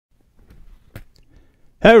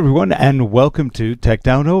Hey everyone, and welcome to Tech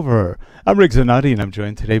Down Over. I'm Rick Zanotti, and I'm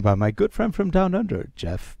joined today by my good friend from Down Under,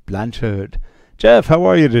 Jeff Blanchard. Jeff, how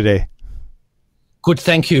are you today? Good,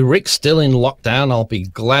 thank you, Rick. Still in lockdown. I'll be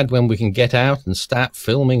glad when we can get out and start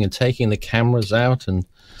filming and taking the cameras out. And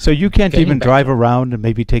so you can't even drive around and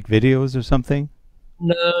maybe take videos or something?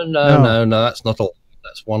 No. That's not all.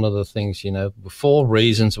 That's one of the things, you know, 4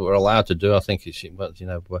 reasons that we're allowed to do. I think it's, you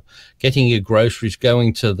know, we're getting your groceries,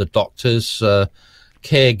 going to the doctors,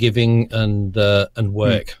 caregiving, and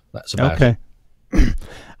work. That's about it.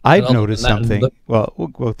 I've noticed something. Well,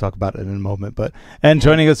 we'll talk about it in a moment. And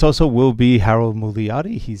joining us also will be Harold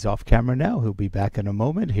Muliati. He's off camera now. He'll be back in a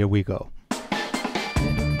moment. Here we go.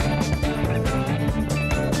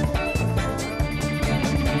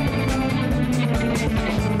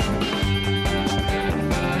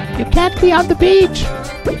 You can't be on the beach.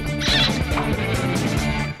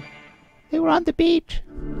 They were on the beach.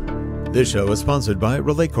 This show is sponsored by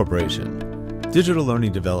Relate Corporation. Digital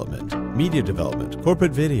learning development, media development,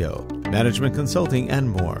 corporate video, management consulting,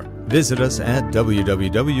 and more. Visit us at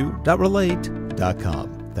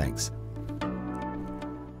www.relate.com. Thanks.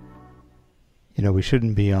 You know, we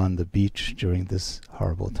shouldn't be on the beach during this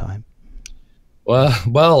horrible time.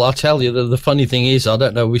 Well, I'll tell you, the funny thing is, I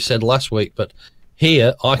don't know, we said last week, but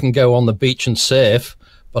here I can go on the beach and surf,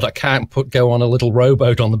 but I can't go on a little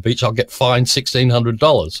rowboat on the beach. I'll get fined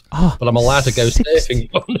 $1,600. Oh, but I'm allowed to go surfing.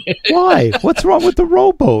 Why? What's wrong with the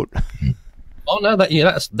rowboat? Oh no,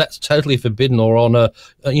 that's totally forbidden. Or on a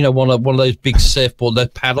one of those big surfboard, those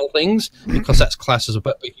paddle things, because that's classed as a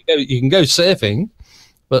boat. You can go surfing,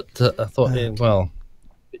 but I thought, well,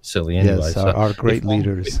 it's silly anyway. Yes, so our great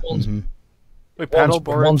leaders. Wait,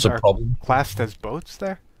 paddleboards are classed as boats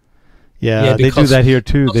there? Yeah, they do that here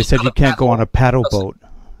too. They said you can't go on a paddle boat.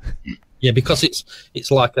 Yeah, because it's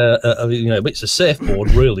like it's a surfboard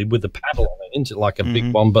really with a paddle on it, isn't it? Like a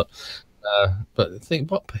big one, but I think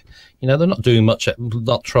they're not doing much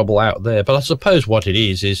trouble out there. But I suppose what it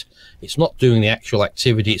is it's not doing the actual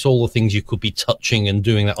activity. It's all the things you could be touching and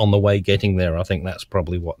doing that on the way getting there. I think that's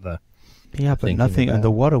probably what they're but nothing, and the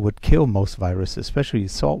water would kill most viruses, especially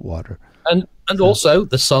salt water. And also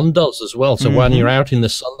the sun does as well. So when you're out in the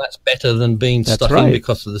sun, that's better than being stuck in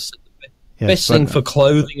because of the best thing for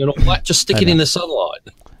clothing and all that. Just stick it in the sunlight.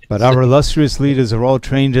 But our illustrious leaders are all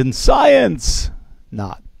trained in science.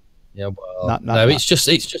 Not. Yeah, well, no. It's just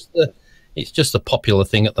a popular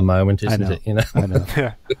thing at the moment, isn't it? You know. I know.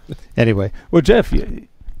 Anyway, well, Jeff,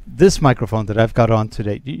 this microphone that I've got on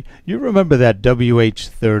today, you remember that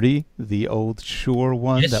WH-30, the old Shure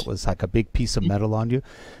one that was like a big piece of metal on you?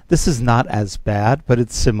 This is not as bad, but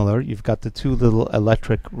it's similar. You've got the 2 little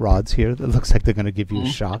electric rods here that looks like they're going to give you a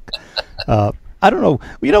shock. I don't know.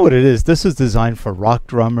 You know what it is? This is designed for rock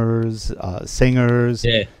drummers, singers.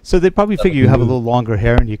 Yeah. So they probably figure you have a little longer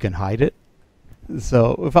hair and you can hide it.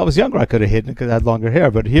 So if I was younger, I could have hidden it because I had longer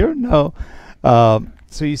hair. But here, no.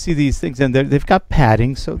 So you see these things, and they've got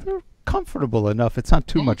padding, so they're comfortable enough. It's not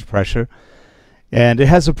too much pressure. And it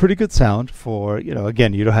has a pretty good sound for,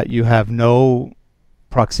 again, you have no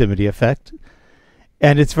proximity effect.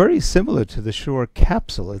 And it's very similar to the Shure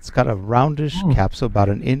capsule. It's got a roundish capsule, about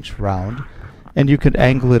 1 inch round, and you can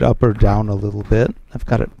angle it up or down a little bit. I've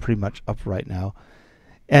got it pretty much up right now.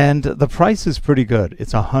 And the price is pretty good.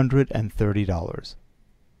 It's $130.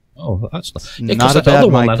 Oh, that's not a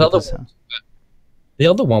bad mic. The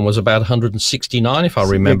other one was about $169, if I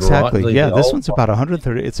remember right. Exactly. Yeah, this one's about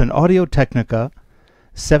 $130. It's an audio-technica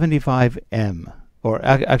 75M, or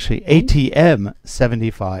actually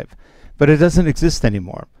ATM75, but it doesn't exist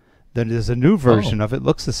anymore. Then there's a new version of it,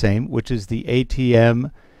 looks the same, which is the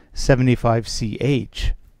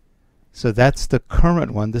ATM75CH. So that's the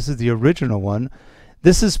current one. This is the original one.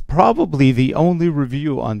 This is probably the only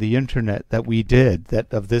review on the internet that we did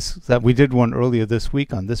that we did one earlier this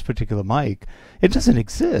week on this particular mic. It doesn't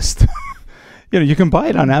exist. You can buy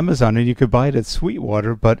it on Amazon and you could buy it at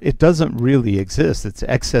Sweetwater, but it doesn't really exist. It's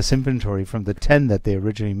excess inventory from the 10 that they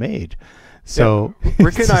originally made. So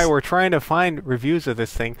Rick and I were trying to find reviews of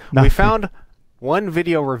this thing. We found one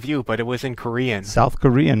video review, but it was in Korean. South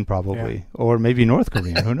Korean, probably, or maybe North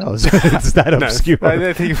Korean. Who knows? It's that obscure.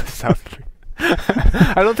 I think it was South Korean.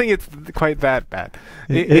 I don't think it's quite that bad.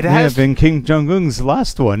 It may have been Kim Jong-un's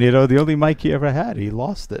last one. The only mic he ever had. He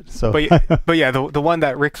lost it. So, but yeah, the one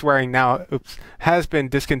that Rick's wearing now, has been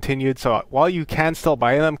discontinued. So while you can still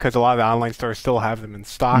buy them, because a lot of the online stores still have them in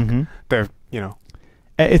stock, they're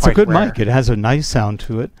it's a good rare. mic. It has a nice sound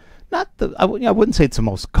to it. I wouldn't say it's the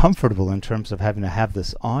most comfortable in terms of having to have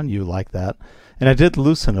this on you like that. And I did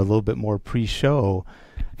loosen a little bit more pre-show.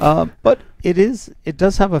 But it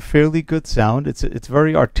does have a fairly good sound. It's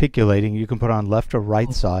very articulating. You can put on left or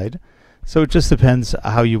right side. So it just depends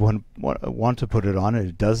how you want to put it on.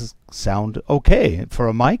 It does sound okay. For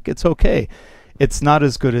a mic, it's okay. It's not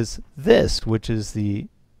as good as this, which is the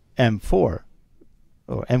M4 or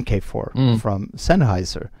MK4 from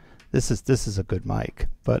Sennheiser. This is a good mic.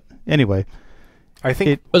 But anyway, I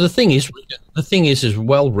think. But the thing is as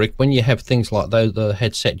well, Rick, when you have things like the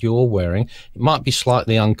headset you're wearing, it might be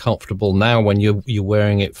slightly uncomfortable now when you're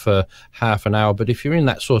wearing it for half an hour. But if you're in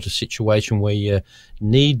that sort of situation where you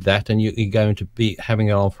need that and you're going to be having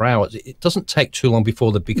it on for hours, it doesn't take too long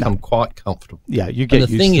before they become quite comfortable. Yeah, you get used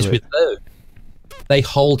to it. And the thing is with those, they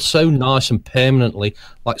hold so nice and permanently.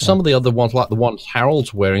 Like some of the other ones, like the ones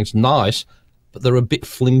Harold's wearing, is nice, but they're a bit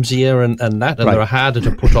flimsier and they're harder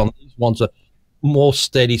to put on. These ones are more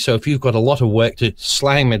steady, so if you've got a lot of work to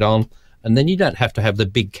slam it on, and then you don't have to have the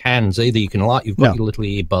big cans either. You can you've got your little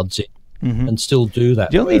earbuds in and still do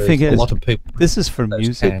that. The only thing is, a lot of people, this is for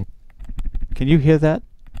music. Can you hear that?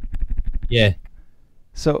 Yeah.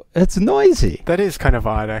 So it's noisy. That is kind of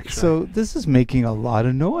odd, actually. So this is making a lot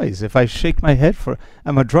of noise. If I shake my head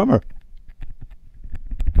I'm a drummer.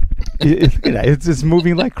 It's just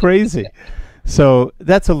moving like crazy. So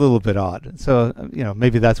that's a little bit odd. So,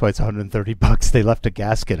 maybe that's why it's $130. They left a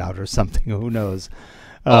gasket out or something. Who knows?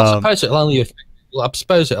 I suppose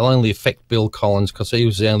it'll only affect Bill Collins because he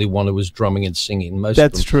was the only one who was drumming and singing.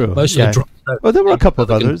 That's true. Most of the drummers. Well, there were a couple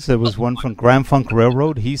of others. There was one from Grand Funk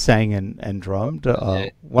Railroad. He sang and drummed.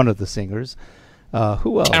 One of the singers.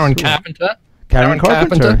 Who else? Karen Carpenter. Karen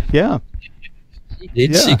Carpenter. Yeah. He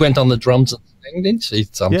did. She went on the drums and sang, didn't she?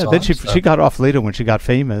 Sometimes. Yeah, then she got off later when she got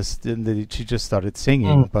famous. Then she just started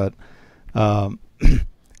singing. But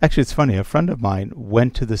actually, it's funny. A friend of mine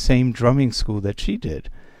went to the same drumming school that she did.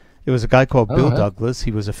 It was a guy called Bill Douglas.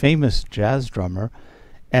 He was a famous jazz drummer.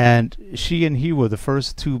 And she and he were the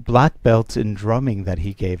first 2 black belts in drumming that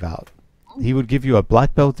he gave out. He would give you a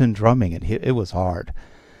black belt in drumming, and it was hard.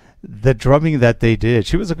 The drumming that they did,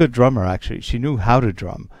 she was a good drummer, actually. She knew how to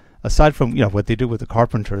drum. Aside from, what they did with the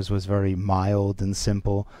Carpenters was very mild and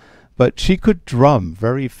simple. But she could drum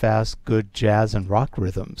very fast, good jazz and rock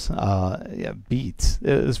rhythms, beats.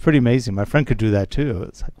 It was pretty amazing. My friend could do that, too.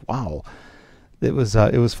 It's like, wow. It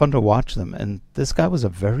was fun to watch them. And this guy was a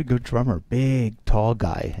very good drummer, big, tall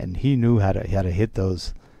guy. And he knew how to hit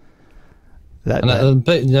those. Some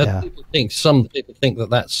people think that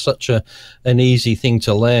that's such an easy thing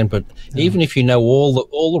to learn. But even if you know all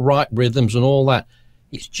the right rhythms and all that,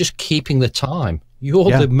 it's just keeping the time. You're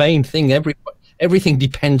the main thing. Everything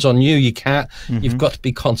depends on you. You can't. You've got to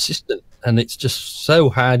be consistent, and it's just so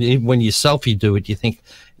hard. Even when you do it, you think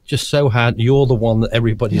it's just so hard. You're the one that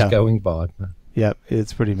everybody's going by. Yeah,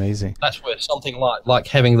 it's pretty amazing. That's where something like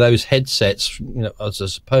having those headsets, as I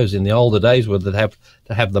suppose in the older days, where they'd have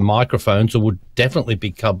to have the microphones, it would definitely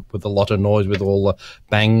be covered with a lot of noise, with all the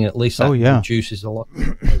bang. At least that reduces a lot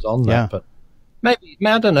of noise on that. But maybe,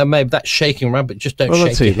 I don't know, maybe that's shaking around, but just don't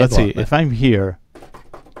shake your head. Let's see. If I'm here,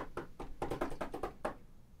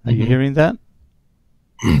 are you hearing that?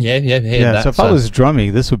 Yeah. So if I was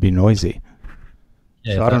drumming, this would be noisy.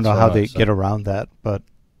 Yeah, so I don't know how they get around that, but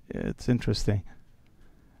it's interesting.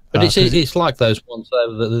 But it's like those ones.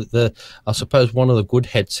 I suppose one of the good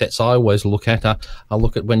headsets I always look at. I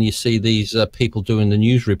look at when you see these people doing the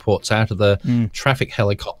news reports out of the traffic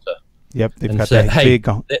helicopter. Yep, they've got that big.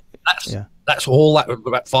 That's all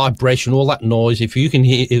that vibration, all that noise. If you can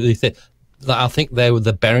hear, I think they were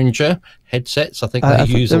the Behringer headsets. I think they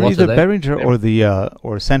use a lot of them. Either Behringer or the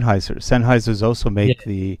or Sennheiser. Sennheisers also make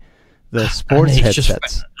the sports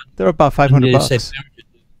headsets. They're about $500.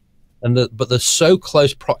 But there's so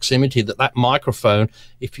close proximity that microphone,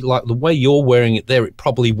 if you like the way you're wearing it there, it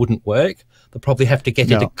probably wouldn't work. They'll probably have to get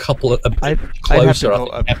it a couple of closer. I'd have to go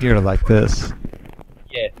up here like this.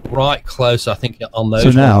 Yeah, right close, I think, on those. So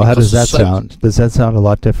now, how does that sound? Does that sound a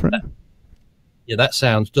lot different? Yeah, that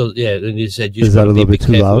sounds. Yeah, is that a little bit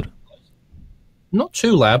too loud? Not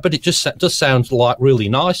too loud, but it just sounds like really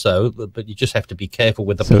nice, though. But you just have to be careful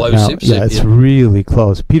with the plosives. Now, it's really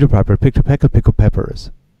close. Peter Piper, pickle peppers.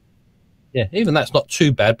 Yeah, even that's not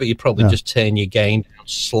too bad, but you probably just turn your gain down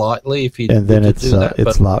slightly if you. And then it's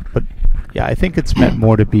loud, but yeah, I think it's meant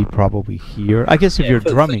more to be probably here. I guess if you're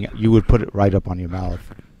drumming, you would put it right up on your mouth.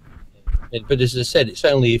 But as I said, it's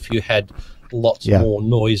only if you had lots more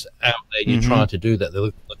noise out there and you're trying to do that,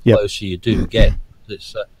 the closer you do get.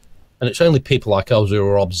 And it's only people like us who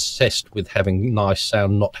are obsessed with having nice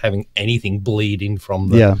sound, not having anything bleeding from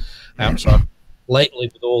the outside. Lately,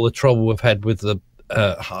 with all the trouble we've had with the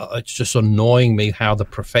it's just annoying me how the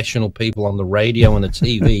professional people on the radio and the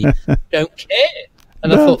TV don't care.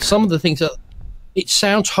 And I thought some of the things that it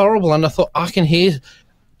sounds horrible, and I thought I can hear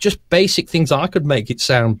just basic things I could make it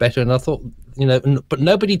sound better. And I thought, you know, but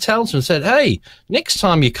nobody tells them and said, hey, next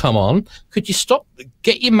time you come on, could you stop,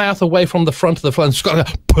 get your mouth away from the front of the phone? It's got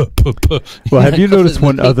to puh, puh, puh. Well, have you noticed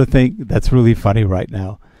one other thing that's really funny right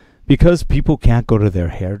now? Because people can't go to their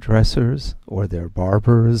hairdressers or their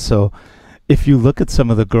barbers. So if you look at some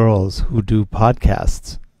of the girls who do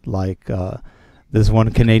podcasts, like there's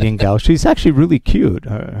one Canadian gal, she's actually really cute.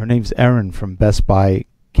 Her name's Erin from Best Buy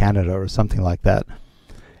Canada or something like that.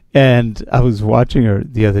 And I was watching her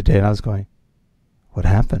the other day and I was going, what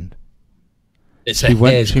happened? She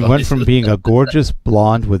went from being a gorgeous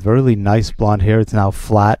blonde with really nice blonde hair. It's now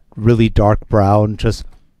flat, really dark brown. Just,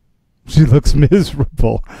 she looks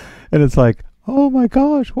miserable. And it's like, oh my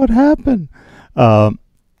gosh, what happened?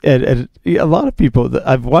 And a lot of people,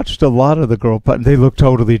 I've watched a lot of the girl, but they look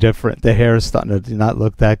totally different. The hair is starting to not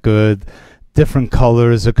look that good. Different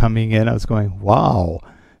colors are coming in. I was going, wow,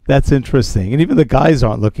 that's interesting. And even the guys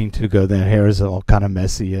aren't looking too good. Their hair is all kind of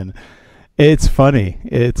messy. And it's funny.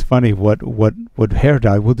 It's funny what hair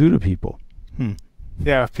dye will do to people.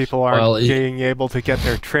 Yeah, people aren't being able to get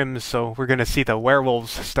their trims, so we're going to see the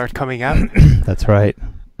werewolves start coming out. That's right.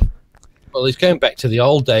 Well, it's going back to the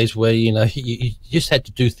old days where, you know, you just had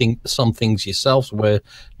to do some things yourselves, where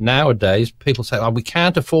nowadays people say, oh, we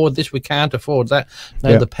can't afford this, we can't afford that.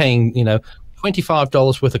 Now they're paying, you know,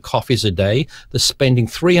 $25 worth of coffees a day. They're spending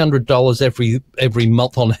 $300 every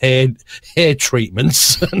month on hair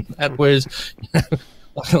treatments. And that was, you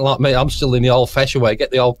know, like me, I'm still in the old-fashioned way.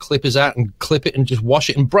 Get the old clippers out and clip it and just wash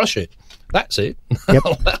it and brush it. That's it. Yep.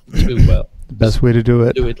 That'll do well. The best way to do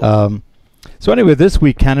it. So anyway, this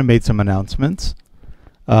week Canon made some announcements.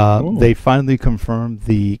 They finally confirmed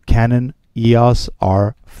the Canon EOS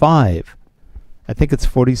R5. I think it's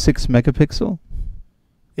 46 megapixel.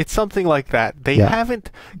 It's something like that. They haven't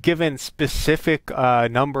given specific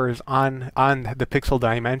numbers on the pixel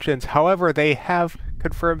dimensions. However, they have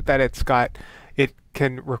confirmed that it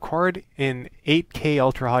can record in 8K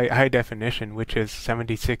ultra high definition, which is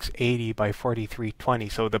 7680 by 4320.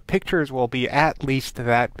 So the pictures will be at least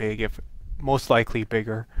that big, if most likely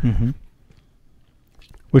bigger.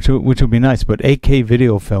 Which will be nice, but 8K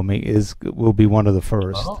video filming will be one of the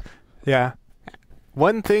first. Yeah.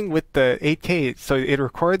 One thing with the 8K, so it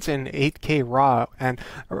records in 8K RAW, and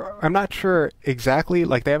I'm not sure exactly,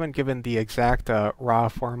 like they haven't given the exact RAW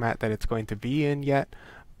format that it's going to be in yet,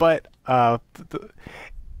 but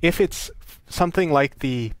if it's something like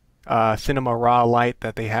the Cinema Raw Lite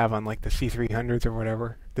that they have on like the C300s or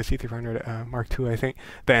whatever, the C300 Mark II, I think,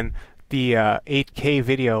 then the 8K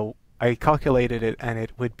video, I calculated it, and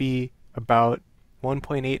it would be about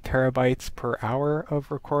 1.8 terabytes per hour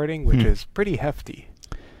of recording, which is pretty hefty.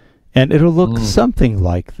 And it'll look something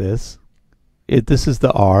like this. This is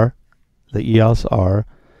the EOS R.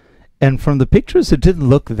 And from the pictures, it didn't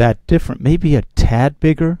look that different. Maybe a tad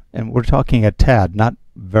bigger, and we're talking a tad, not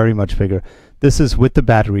very much bigger. This is with the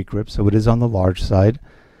battery grip, so it is on the large side.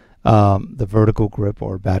 The vertical grip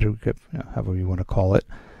or battery grip, however you want to call it.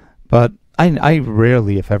 But I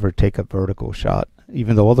rarely, if ever, take a vertical shot.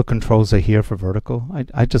 Even though all the controls are here for vertical,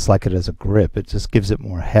 I just like it as a grip. It just gives it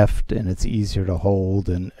more heft, and it's easier to hold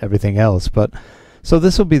and everything else. But so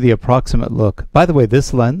this will be the approximate look. By the way,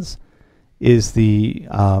 this lens is the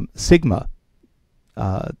Sigma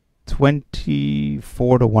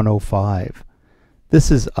 24-105.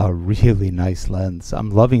 This is a really nice lens. I'm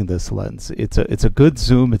loving this lens. It's a good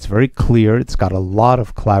zoom. It's very clear. It's got a lot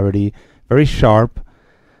of clarity. Very sharp.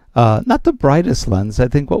 Not the brightest lens. I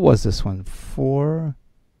think, what was this one? 4?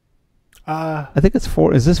 I think it's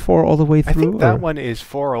 4. Is this 4 all the way through? I think that one is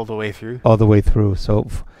 4 all the way through. All the way through. So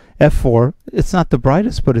f4. It's not the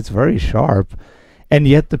brightest, but it's very sharp. And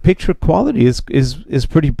yet the picture quality is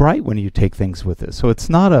pretty bright when you take things with it. So it's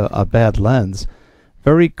not a bad lens.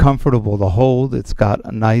 Very comfortable to hold. It's got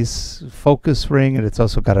a nice focus ring, and it's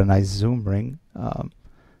also got a nice zoom ring.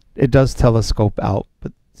 It does telescope out,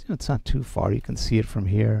 but it's not too far. You can see it from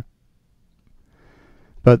here.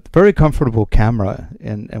 But very comfortable camera,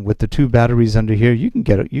 and with the 2 batteries under here, you can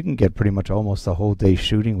get pretty much almost a whole day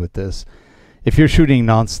shooting with this. If you're shooting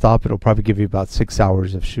non-stop, it'll probably give you about 6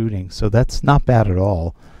 hours of shooting, so that's not bad at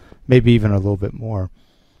all. Maybe even a little bit more.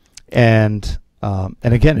 And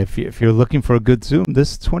again, if you're looking for a good zoom,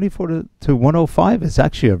 this 24-105 is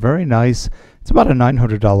actually a very nice. It's about a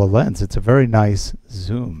 $900 lens. It's a very nice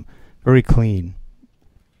zoom, very clean.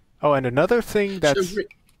 Oh, and another thing that's...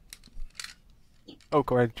 Oh,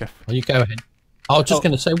 go ahead, Jeff. Well, you go ahead. I was just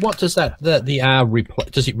going to say, what does the R replace?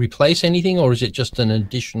 Does it replace anything, or is it just an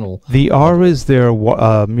additional? The R is their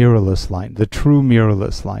mirrorless line, the true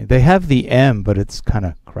mirrorless line. They have the M, but it's kind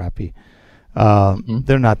of crappy.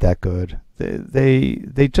 They're not that good.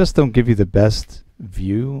 They just don't give you the best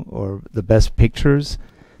view or the best pictures.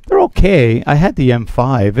 They're okay. I had the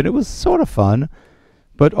M5, and it was sort of fun.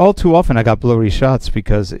 But all too often I got blurry shots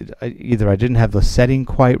because either I didn't have the setting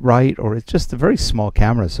quite right, or it's just a very small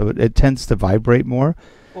camera, so it tends to vibrate more.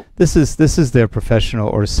 Well, this is their professional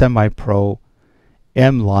or semi-pro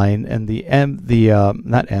M line, and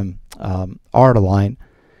R line,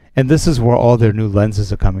 and this is where all their new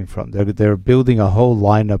lenses are coming from. They're building a whole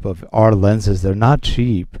lineup of R lenses. They're not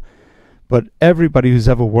cheap, but everybody who's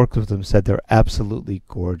ever worked with them said they're absolutely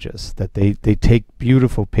gorgeous, that they take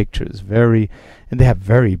beautiful pictures, and they have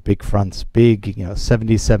very big fronts, big,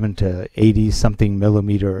 77 to 80 something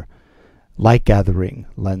millimeter light gathering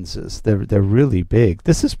lenses. They're really big.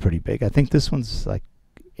 This is pretty big. I think this one's like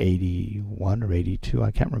 81 or 82.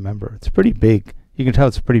 I can't remember. It's pretty big. You can tell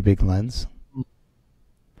it's a pretty big lens.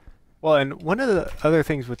 Well, and one of the other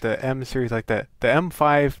things with the M series, like the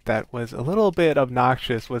M5, that was a little bit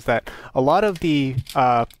obnoxious was that a lot of the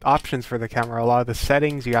options for the camera, a lot of the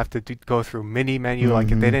settings, you have to go through mini menu. Like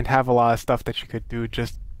they didn't have a lot of stuff that you could do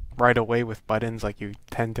just right away with buttons, like you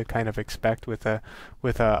tend to kind of expect with a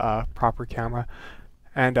proper camera.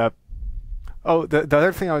 And the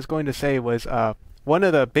other thing I was going to say was one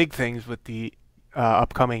of the big things with the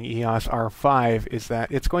upcoming EOS R5 is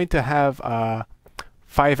that it's going to have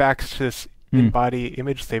 5-axis in-body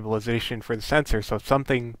image stabilization for the sensor. So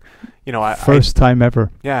something, first time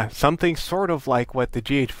ever. Yeah, something sort of like what the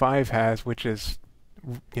GH5 has, which is,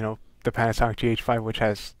 the Panasonic GH5, which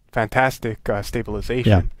has fantastic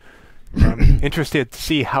stabilization. Yeah. I'm interested to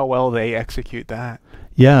see how well they execute that.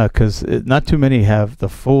 Yeah, because not too many have the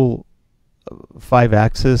full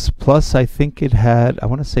 5-axis. Plus, I think it had, I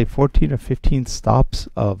want to say 14 or 15 stops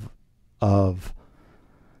of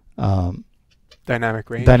dynamic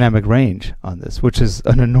range on this, which is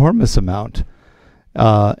an enormous amount.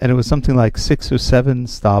 And it was something like 6 or 7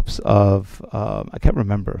 stops of, I can't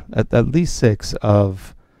remember, at least 6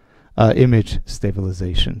 of image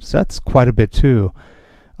stabilization. So that's quite a bit too.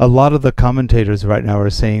 A lot of the commentators right now are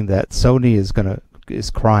saying that Sony is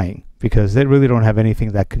crying because they really don't have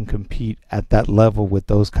anything that can compete at that level with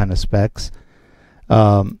those kind of specs.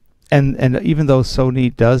 And even though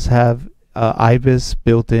Sony does have IBIS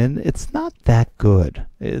built in, it's not that good.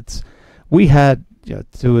 We had,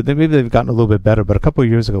 maybe they've gotten a little bit better, but a couple of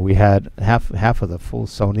years ago we had half of the full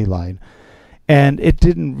Sony line, and it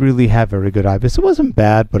didn't really have very good IBIS. It wasn't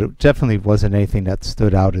bad, but it definitely wasn't anything that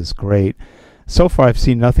stood out as great. So far, I've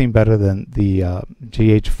seen nothing better than the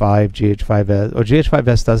GH5, GH5S, or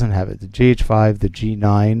GH5S doesn't have it. The GH5, the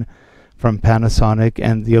G9 from Panasonic,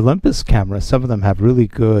 and the Olympus camera. Some of them have really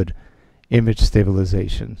good image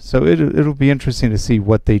stabilization. So it'll be interesting to see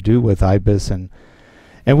what they do with IBIS, and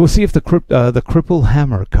we'll see if the Cripple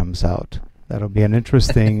Hammer comes out. That'll be an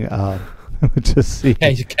interesting to see.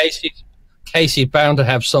 Casey's bound to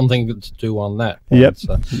have something to do on that point. Yep.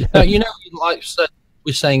 So. Now, like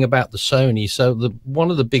we're saying about the Sony, so one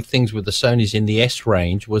of the big things with the Sonys in the S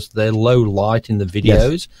range was their low light in the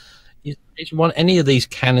videos. Yes. Is any of these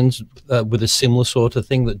Canons with a similar sort of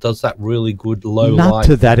thing that does that really good low light? Not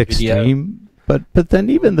to that extreme, but then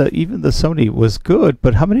even the Sony was good.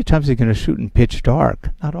 But how many times are you going to shoot in pitch dark?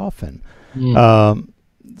 Not often.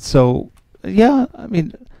 So yeah, I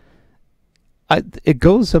mean, it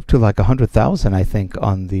goes up to like 100,000, I think,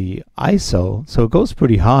 on the ISO. So it goes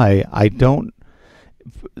pretty high.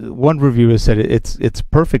 One reviewer said it's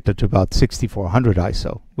perfect at about 6400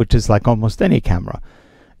 ISO, which is like almost any camera.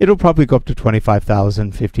 It'll probably go up to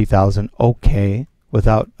 25,000, 50,000, okay,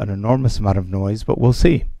 without an enormous amount of noise, but we'll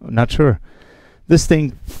see. I'm not sure. This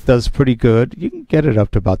thing does pretty good. You can get it up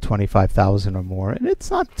to about 25,000 or more, and it's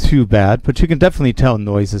not too bad, but you can definitely tell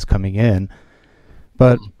noise is coming in.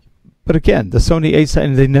 But again, the Sony A7,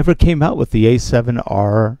 and they never came out with the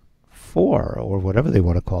A7R4 or whatever they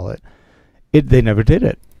want to call it. They never did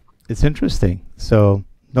it. It's interesting. So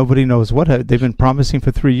nobody knows what they've been promising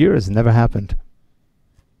for 3 years. It never happened.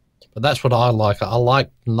 But that's what I like. I like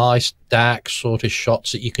nice, dark sort of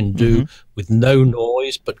shots that you can do with no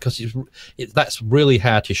noise, but because that's really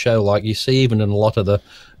hard to show. Like you see, even in a lot of the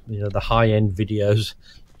high-end videos,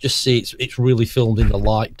 just see it's really filmed in the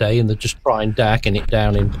light day, and they're just trying darken it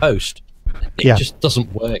down in post. It just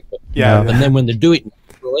doesn't work. But, and then when they do it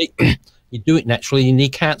naturally, you do it naturally, and you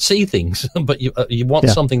can't see things. But you want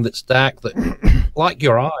something that's dark, that like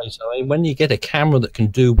your eyes. I mean, when you get a camera that can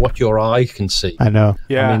do what your eye can see, I know.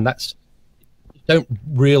 Yeah. I mean, you don't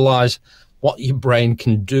realize what your brain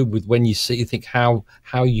can do with when you see. You think how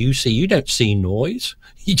you see. You don't see noise.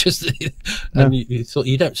 You just and you thought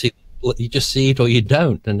you don't see. You just see it or you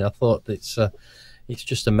don't. And I thought it's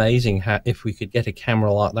just amazing how if we could get a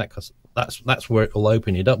camera like that, because that's where it will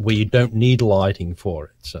open it up, where you don't need lighting for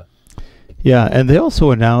it. So. Yeah, and they also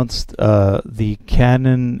announced the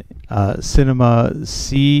Canon Cinema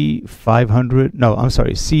C500. No, I'm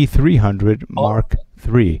sorry, C300 Mark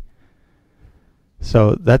III.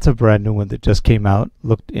 So that's a brand new one that just came out.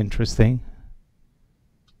 Looked interesting.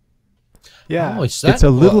 Yeah, it's a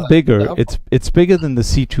little bigger. It's bigger than the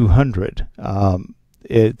C200.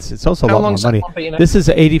 It's also a lot more money. This is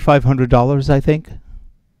 $8,500, I think.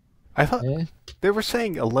 I thought they were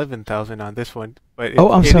saying 11,000 on this one, but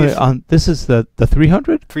I'm sorry. This is the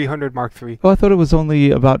 300. 300 Mark III. Oh, I thought it was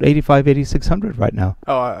only about 8,600 right now.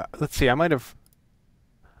 Oh, let's see. I might have.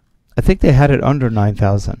 I think they had it under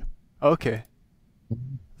 9,000. Okay.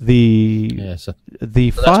 The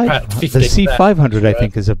C500 I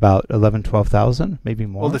think is about 12,000, maybe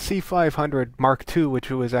more. Well, the C500 Mark II, which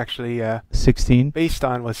it was actually 16 based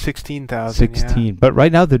on, was 16,000. 16, yeah. But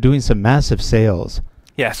right now they're doing some massive sales.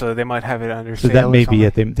 Yeah, so they might have it under sale. So that may be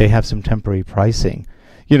it. They have some temporary pricing.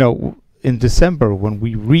 You know, in December when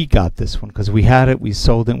we re-got this one, because we had it, we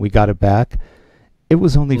sold it, we got it back. It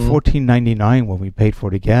was only $14.99 when we paid for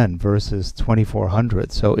it again versus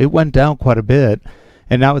 $2,400. So it went down quite a bit.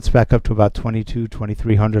 And now it's back up to about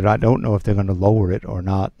 $2,200-$2,300. I don't know if they're going to lower it or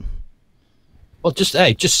not. Well, just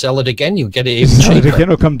sell it again. You'll get it even sell cheaper. It again,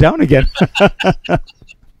 it'll come down again.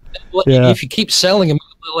 Well, if you keep selling them,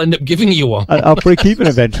 they'll end up giving you one. I'll break even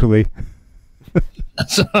eventually.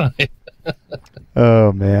 That's right.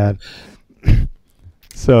 Oh man.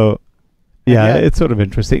 So, yeah, it's sort of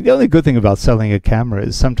interesting. The only good thing about selling a camera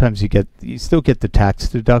is sometimes you still get the tax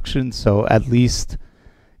deduction. So at least.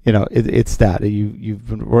 You know, it's that you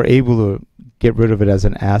were able to get rid of it as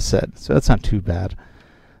an asset, so that's not too bad.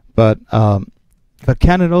 But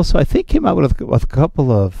Canon also, I think, came out with a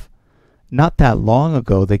couple of, not that long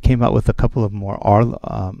ago, they came out with a couple of more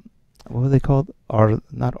what were they called?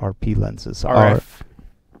 Not RP lenses. RF.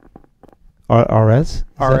 RS.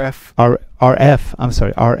 RF. RF. I'm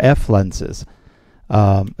sorry, RF lenses.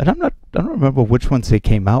 And I don't remember which ones they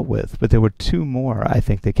came out with, but there were two more. I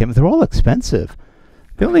think they came. They're all expensive.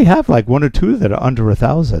 They only have like one or two that are under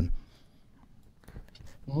 1,000.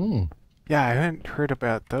 Yeah, I hadn't heard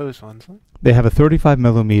about those ones. They have a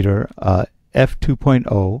 35mm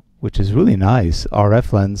f2.0, which is really nice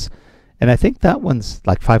RF lens, and I think that one's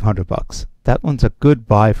like $500. That one's a good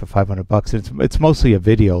buy for $500. It's mostly a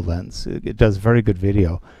video lens. It does very good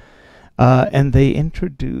video. And they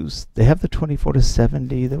have the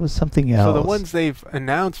 24-70. There was something else. So the ones they've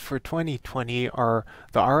announced for 2020 are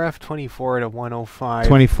the RF 24 to 105.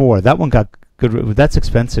 24. That one got good. That's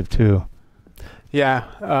expensive too. Yeah,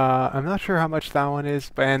 I'm not sure how much that one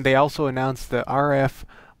is, and they also announced the RF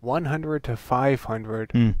 100 to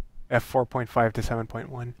 500, f4.5 to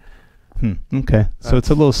 7.1. Okay, so it's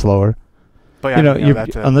a little slower. But yeah,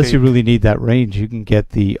 unless you really need that range, you can get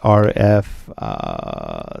the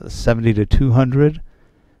RF 70 to 200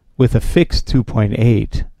 with a fixed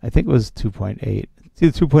 2.8. I think it was 2.8. It's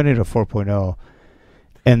either 2.8 or 4.0.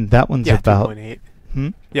 And that one's about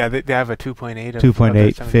 2.8. Yeah, they have a 2.8.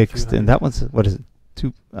 2.8 fixed, and that one's, what is it,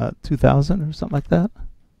 2,000 or something like that?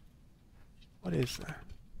 What is that?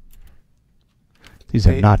 These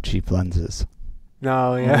are not cheap lenses.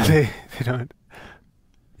 No, yeah, they don't.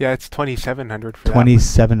 Yeah, it's 2,700 for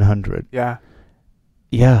 2,700. Yeah.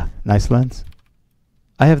 Yeah, nice lens.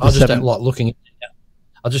 I just don't like looking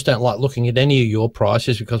at any of your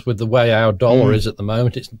prices, because with the way our dollar is at the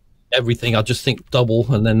moment, it's everything. I just think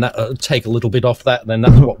double, and then that take a little bit off that, and then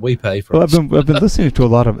that's what we pay for. Well, I've been listening to a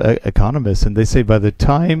lot of economists, and they say by the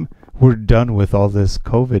time we're done with all this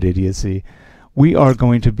COVID idiocy, we are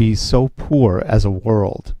going to be so poor as a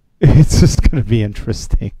world. It's just going to be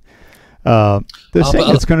interesting. They're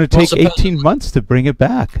saying it's going to take 18 months to bring it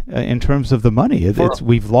back in terms of the money.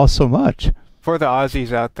 We've lost so much. For the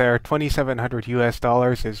Aussies out there, $2,700 US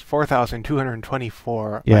is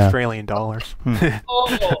 4,224 Australian dollars.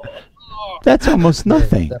 That's almost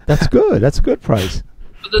nothing. That's good. That's a good price.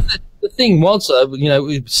 But the thing was,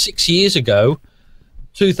 6 years ago,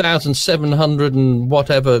 2,700 and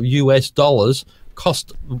whatever US dollars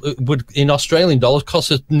would in Australian dollars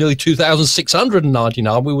cost us nearly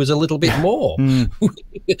 2,699. We was a little bit more.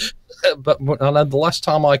 But I know the last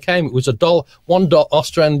time I came, it was $1. $1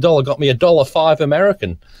 Australian dollar got me $1.05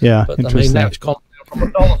 American. Yeah, but I mean now it's gone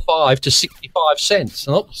from $1.05 to 65 cents.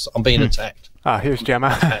 Oops, I'm being attacked. Here's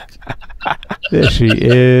Gemma. There she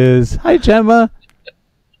is. Hi, Gemma.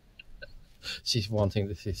 she's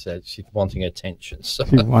wanting. She said she's wanting attention. So.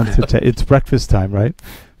 She wants it's breakfast time, right?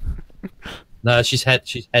 No, she's had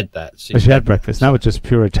that. She had breakfast. Now it's just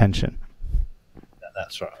pure attention.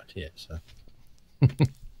 That's right. Yeah. So.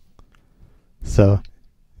 So,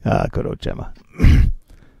 good old Gemma.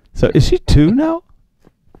 So, is she 2 now?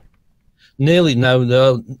 Nearly.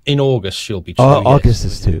 No. In August she'll be 2. Oh, August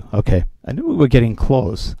is 2. Okay, I knew we were getting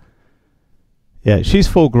close. Yeah, she's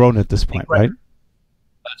full grown at this point, right?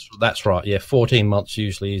 That's right. Yeah, 14 months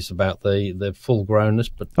usually is about the full grownness,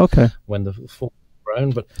 but okay, when the full grown.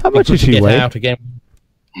 But how much does she weigh? Out again.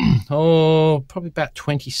 Oh, probably about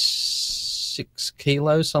 26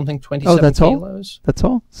 kilos, something. 27 that's kilos. All? That's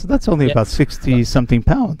all. So that's only about 60 something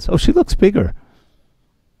pounds. Oh, she looks bigger.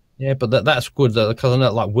 Yeah, but that's good because I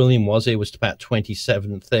know, like William he was about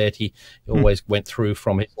 27, 30. He always went through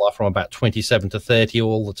from his life from about 27 to 30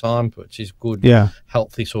 all the time, which is good. Yeah,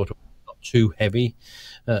 healthy sort of, not too heavy,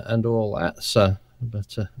 and all that. So,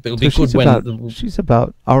 but it'll be good when she's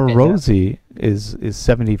about. Our Rosie is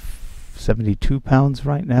 72 pounds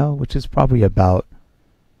right now, which is probably about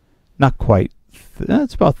not quite.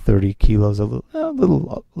 It's about 30 kilos, a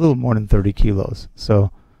little more than 30 kilos.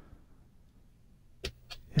 So.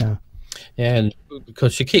 Yeah, and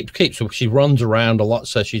because she runs around a lot,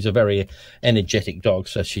 so she's a very energetic dog.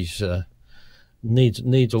 So she's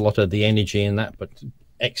needs a lot of the energy in that, but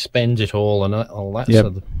expends it all and all that. Yep.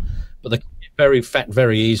 So but they get very fat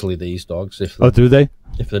very easily. These dogs, do they?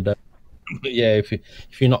 If they don't, yeah. If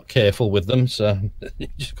you're not careful with them, so you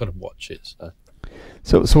just got to watch it.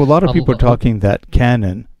 So a lot of people are talking that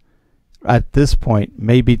Canon, at this point,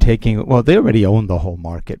 may be taking. Well, they already own the whole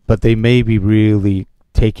market, but they may be really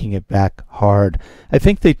taking it back hard. I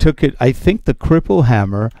think they took it. I think the cripple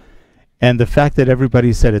hammer and the fact that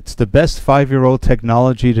everybody said it's the best 5-year-old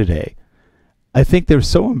technology today. I think they're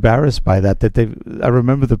so embarrassed by that I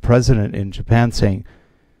remember the president in Japan saying,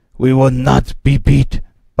 "We will not be beat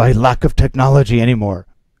by lack of technology anymore."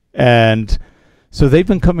 And so they've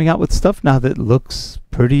been coming out with stuff now that looks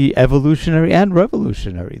pretty evolutionary and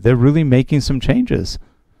revolutionary. They're really making some changes.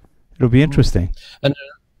 It'll be interesting.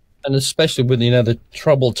 And especially with the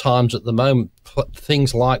troubled times at the moment,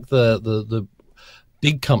 things like the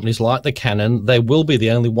big companies like the Canon, they will be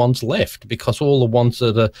the only ones left because all the ones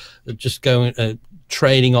that are just going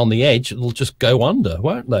trading on the edge will just go under,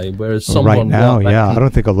 won't they? Whereas someone right now, I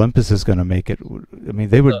don't think Olympus is going to make it. I mean,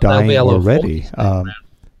 they were dying already.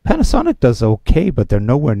 Panasonic does okay, but they're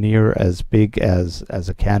nowhere near as big as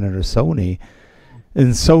a Canon or Sony.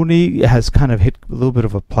 And Sony has kind of hit a little bit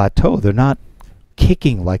of a plateau. They're not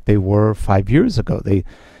kicking like they were 5 years ago. The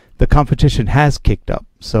competition has kicked up,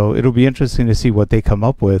 so it'll be interesting to see what they come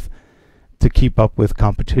up with to keep up with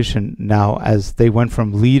competition now, as they went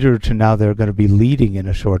from leader to now they're going to be leading in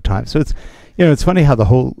a short time. So it's funny how the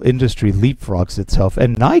whole industry leapfrogs itself,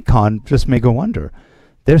 and Nikon just may go under.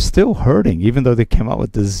 They're still hurting, even though they came out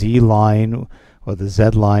with the Z line or the Z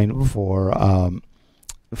line for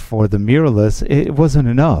the mirrorless. It wasn't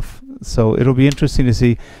enough. So it'll be interesting to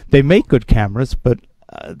see. They make good cameras, but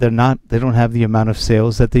they don't have the amount of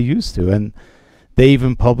sales that they used to, and they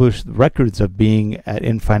even published records of being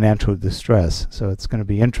in financial distress. So it's going to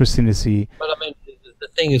be interesting to see. But I mean, the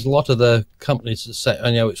thing is, a lot of the companies that say,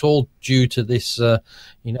 it's all due to this, the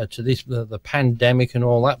pandemic and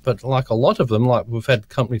all that. But like a lot of them, like we've had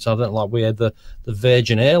companies, we had the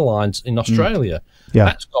Virgin Airlines in Australia. Yeah,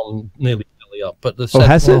 that's gone nearly up. But they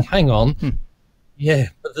said, hang on. Yeah,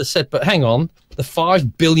 but they said, but hang on, the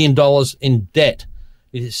 $5 billion in debt,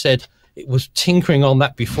 it said it was tinkering on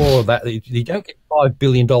that before that. You don't get $5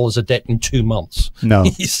 billion of debt in 2 months. No.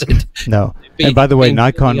 He said, no. And by the way,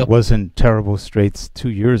 Nikon was in terrible straits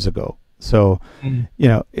 2 years ago. So,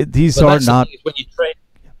 these are not...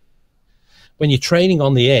 When you're trading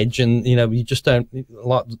on the edge and, you just don't,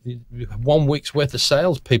 like 1 week's worth of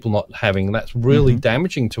sales people not having, that's really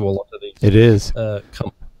damaging to a lot of these. It is.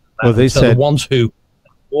 Companies. Well, they said the ones who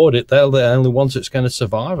bought it, they're the only ones that's going to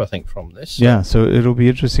survive, I think, from this. Yeah, so it'll be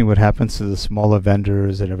interesting what happens to the smaller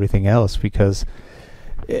vendors and everything else, because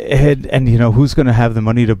who's going to have the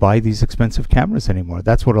money to buy these expensive cameras anymore?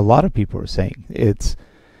 That's what a lot of people are saying.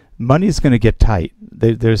 Money's going to get tight.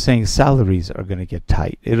 They're saying salaries are going to get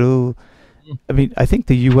tight. I think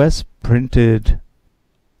the U.S. printed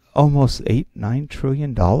almost $8-9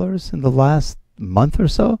 trillion in the last month or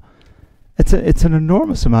so. It's an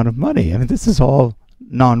enormous amount of money. I mean, this is all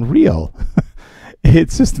non-real.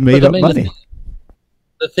 It's just made up money.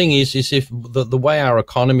 The thing is if the way our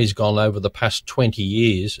economy's gone over the past 20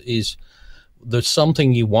 years is there's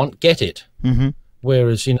something you want, get it.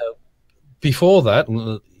 Whereas, before that,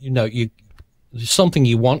 there's something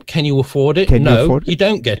you want, can you afford it? No, you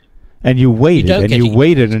don't get it. And you waited,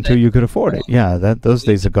 until you could afford it. Yeah, those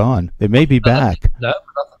days are gone. They may be back. No,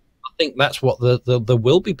 I think that's what the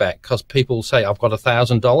will be back, because people say, I've got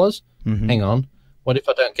 $1,000. Hang on. What if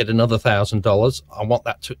I don't get another $1,000? I want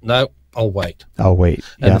that to, no, I'll wait.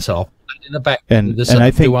 And so I'll put it in the back. And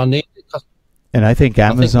I think, I think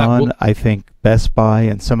Amazon, I think Best Buy,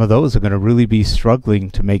 and some of those are going to really be struggling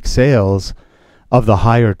to make sales of the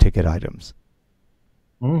higher ticket items.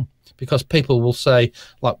 Because people will say,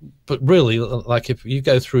 like, but really, like, if you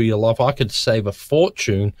go through your life, I could save a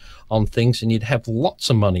fortune on things and you'd have lots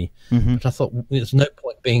of money. But I thought, there's no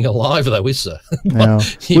point being alive, though, is there? No,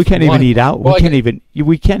 we can't even eat out.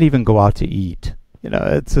 We can't even go out to eat. You know,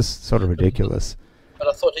 it's just sort of ridiculous. But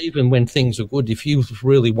I thought, even when things are good, if you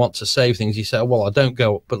really want to save things, you say, oh, well, I don't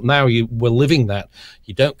go. But now we're living that.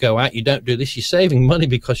 You don't go out. You don't do this. You're saving money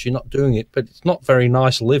because you're not doing it. But it's not very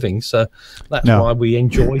nice living. So that's why we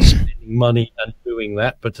enjoy spending money and doing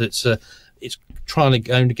that. But it's going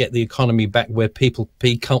to get the economy back where people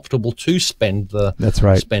be comfortable to spend the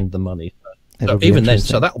spend the money. So even then,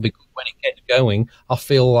 so that'll be good when it gets going. I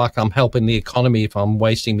feel like I'm helping the economy if I'm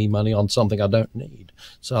wasting me money on something I don't need.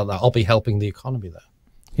 So I'll be helping the economy there.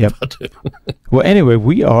 Yep. Well, anyway,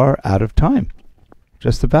 we are out of time.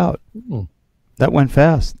 Just about. That went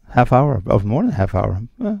fast. Half hour, of more than half hour.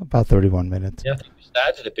 About 31 minutes. Yeah, I think we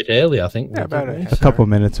started a bit early, I think. Yeah, about a couple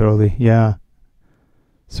minutes early, yeah.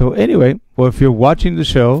 So anyway, well, if you're watching the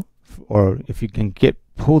show, or if you can get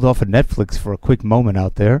pulled off of Netflix for a quick moment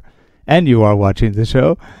out there, and you are watching the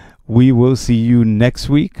show, we will see you next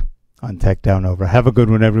week on Tech Down Over. Have a good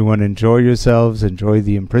one, everyone. Enjoy yourselves. Enjoy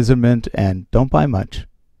the imprisonment, and don't buy much.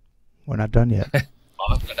 We're not done yet.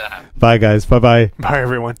 Bye, guys. Bye-bye. Bye,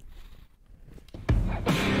 everyone.